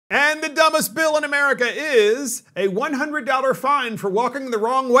And the dumbest bill in America is a $100 fine for walking the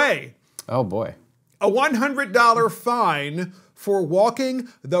wrong way. Oh, boy. A $100 fine for walking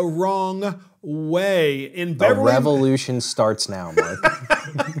the wrong way in Beverly. The revolution starts now, Mark.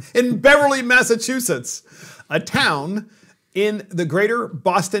 In Beverly, Massachusetts, a town in the greater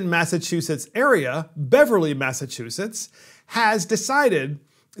Boston, Massachusetts area, Beverly, Massachusetts, has decided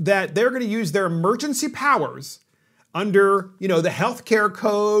that they're going to use their emergency powers under, the healthcare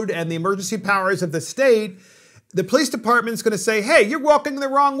code and the emergency powers of the state. The police department's going to say, hey, you're walking the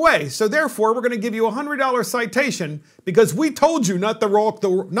wrong way, so therefore we're going to give you a $100 citation because we told you not to walk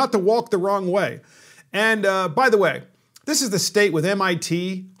the wrong way. And by the way, this is the state with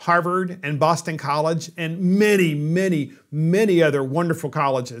MIT, Harvard, and Boston College, and many, many, many other wonderful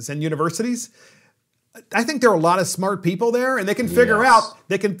colleges and universities. I think there are a lot of smart people there, and they can figure out,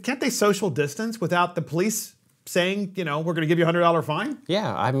 can't they social distance without the police saying, we're going to give you a $100 fine?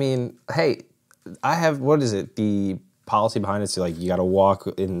 Yeah, I mean, hey, I have, what is it? The policy behind it's like you got to walk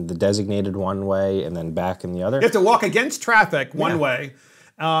in the designated one way and then back in the other. You have to walk against traffic one way.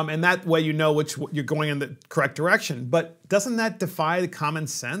 And that way which you're going in the correct direction. But doesn't that defy the common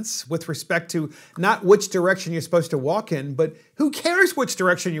sense with respect to not which direction you're supposed to walk in, but who cares which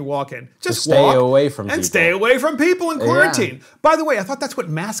direction you walk in? Just stay away from people. And stay away from people in quarantine. Yeah. By the way, I thought that's what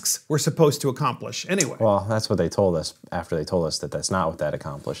masks were supposed to accomplish anyway. Well, that's what they told us after they told us that that's not what that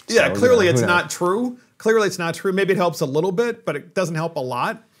accomplished. Yeah, so, clearly it's not true. Clearly it's not true. Maybe it helps a little bit, but it doesn't help a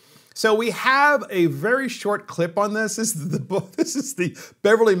lot. So we have a very short clip on this. This is the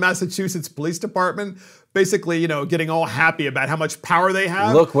Beverly, Massachusetts Police Department, basically, getting all happy about how much power they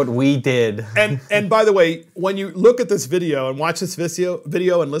have. Look what we did. And by the way, when you look at this video and watch this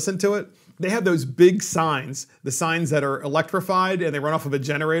video and listen to it, they have those big signs, the signs that are electrified and they run off of a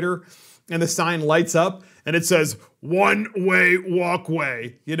generator, and the sign lights up and it says one-way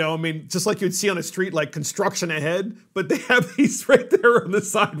walkway. Just like you'd see on a street, like construction ahead, but they have these right there on the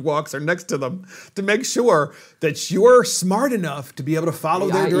sidewalks or next to them to make sure that you're smart enough to be able to follow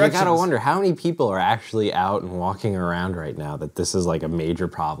their directions. You gotta wonder how many people are actually out and walking around right now that this is like a major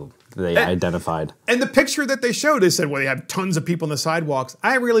problem they identified. And the picture that they showed, they said, well, they have tons of people on the sidewalks.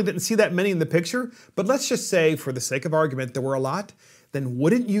 I really didn't see that many in the picture, but let's just say, for the sake of argument, there were a lot. Then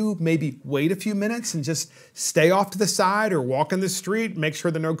wouldn't you maybe wait a few minutes and just stay off to the side or walk in the street, make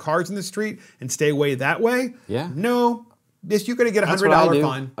sure there are no cars in the street, and stay away that way? Yeah. No. You're going to get a $100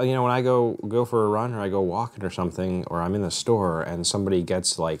 fine. When I go for a run or I go walking or something, or I'm in the store and somebody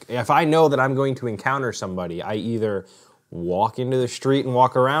gets if I know that I'm going to encounter somebody, I either walk into the street and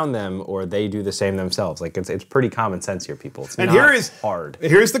walk around them, or they do the same themselves. It's pretty common sense here, people. It's not hard.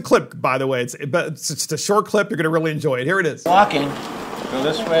 Here's the clip, by the way. It's just a short clip. You're going to really enjoy it. Here it is. Walking. Go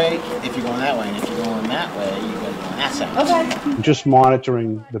this way if you're going that way, and if you're going that way, you got to go on that side. Okay. Just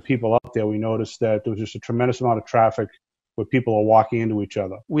monitoring the people out there, we noticed that there was just a tremendous amount of traffic where people are walking into each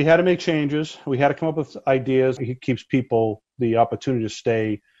other. We had to make changes. We had to come up with ideas. It keeps people the opportunity to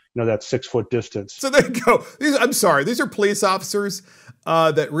stay, that 6-foot distance. So there you go. I'm sorry. These are police officers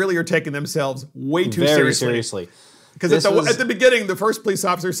that really are taking themselves way too seriously. Because at the beginning, the first police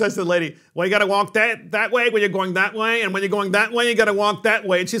officer says to the lady, well, you got to walk that way when you're going that way, and when you're going that way, you got to walk that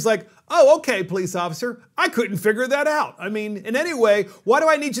way. And she's like, oh, okay, police officer. I couldn't figure that out. In any way, why do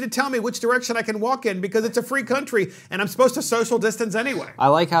I need you to tell me which direction I can walk in? Because it's a free country, and I'm supposed to social distance anyway. I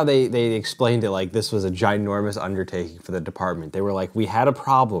like how they explained it like this was a ginormous undertaking for the department. They were like, we had a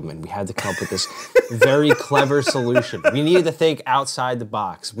problem, and we had to come up with this very clever solution. We needed to think outside the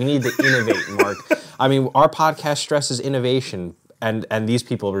box. We need to innovate, Mark. Our podcast stresses innovation, and these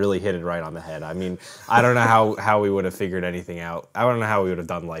people really hit it right on the head. I don't know how we would have figured anything out. I don't know how we would have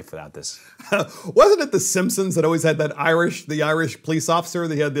done life without this. Wasn't it The Simpsons that always had that the Irish police officer?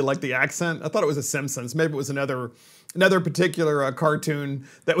 They had the accent. I thought it was The Simpsons. Maybe it was another particular cartoon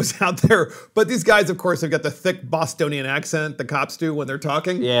that was out there. But these guys, of course, have got the thick Bostonian accent. The cops do when they're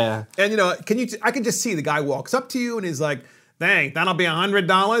talking. Yeah. And I can just see the guy walks up to you and he's like, "Dang, that'll be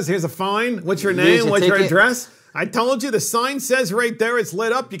 $100. Here's a fine. What's your name? What's your address? I told you, the sign says right there, it's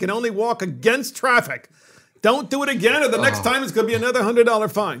lit up. You can only walk against traffic. Don't do it again, or the next time it's going to be another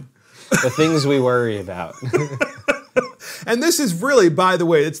 $100 fine." The things we worry about. And this is really, by the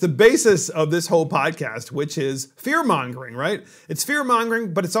way, it's the basis of this whole podcast, which is fear-mongering, right? It's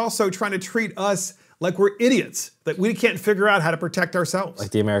fear-mongering, but it's also trying to treat us like we're idiots, that we can't figure out how to protect ourselves.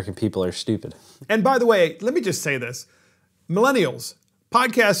 Like the American people are stupid. And by the way, let me just say this. Millennials,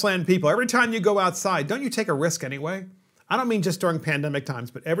 podcast land people, every time you go outside, don't you take a risk anyway? I don't mean just during pandemic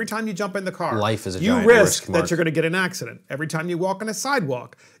times, but every time you jump in the car, life is a you giant risk Mark. that you're going to get an accident. Every time you walk on a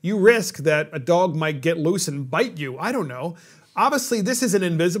sidewalk, you risk that a dog might get loose and bite you. I don't know. Obviously, this is an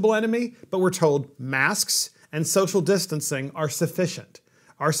invisible enemy, but we're told masks and social distancing are sufficient.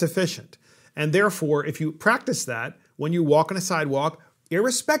 And therefore, if you practice that when you walk on a sidewalk,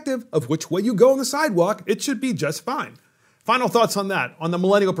 irrespective of which way you go on the sidewalk, it should be just fine. Final thoughts on that, on the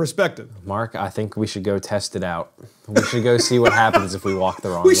millennial perspective. Mark, I think we should go test it out. We should go see what happens if we walk the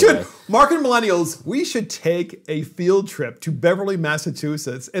wrong way. We should, Mark and Millennials, we should take a field trip to Beverly,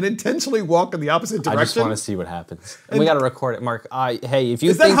 Massachusetts and intentionally walk in the opposite direction. I just want to see what happens. And we got to record it, Mark. Hey, if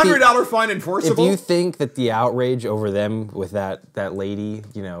you is that $100 fine enforceable? If you think that the outrage over them with that lady,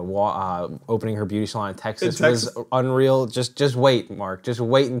 you know, opening her beauty salon in Texas was unreal, just wait, Mark. Just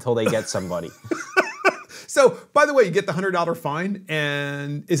wait until they get somebody. So, by the way, you get the $100 fine,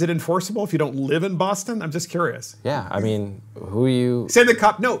 and is it enforceable if you don't live in Boston? I'm just curious. Yeah, I mean, who you... Say to the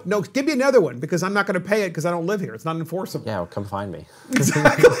cop, no, give me another one, because I'm not going to pay it because I don't live here. It's not enforceable. Yeah, well, come find me.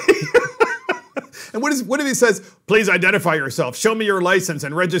 Exactly. And what if he says, please identify yourself, show me your license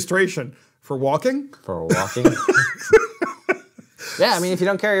and registration for walking? For walking? Yeah, I mean, if you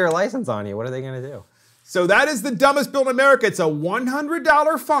don't carry your license on you, what are they going to do? So that is the dumbest bill in America. It's a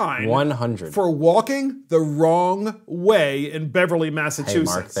 $100 fine. 100 for walking the wrong way in Beverly,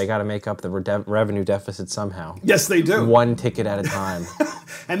 Massachusetts. Hey, Mark, they got to make up the revenue deficit somehow. Yes, they do. One ticket at a time.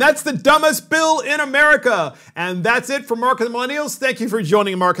 And that's the dumbest bill in America. And that's it for Mark and the Millennials. Thank you for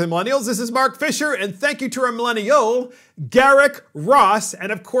joining Mark and the Millennials. This is Mark Fisher, and thank you to our millennial, Garrick Ross,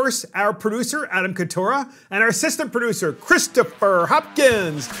 and of course, our producer, Adam Katura, and our assistant producer, Christopher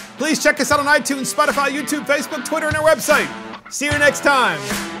Hopkins. Please check us out on iTunes, Spotify, YouTube, Facebook, Twitter, and our website. See you next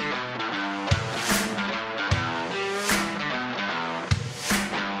time.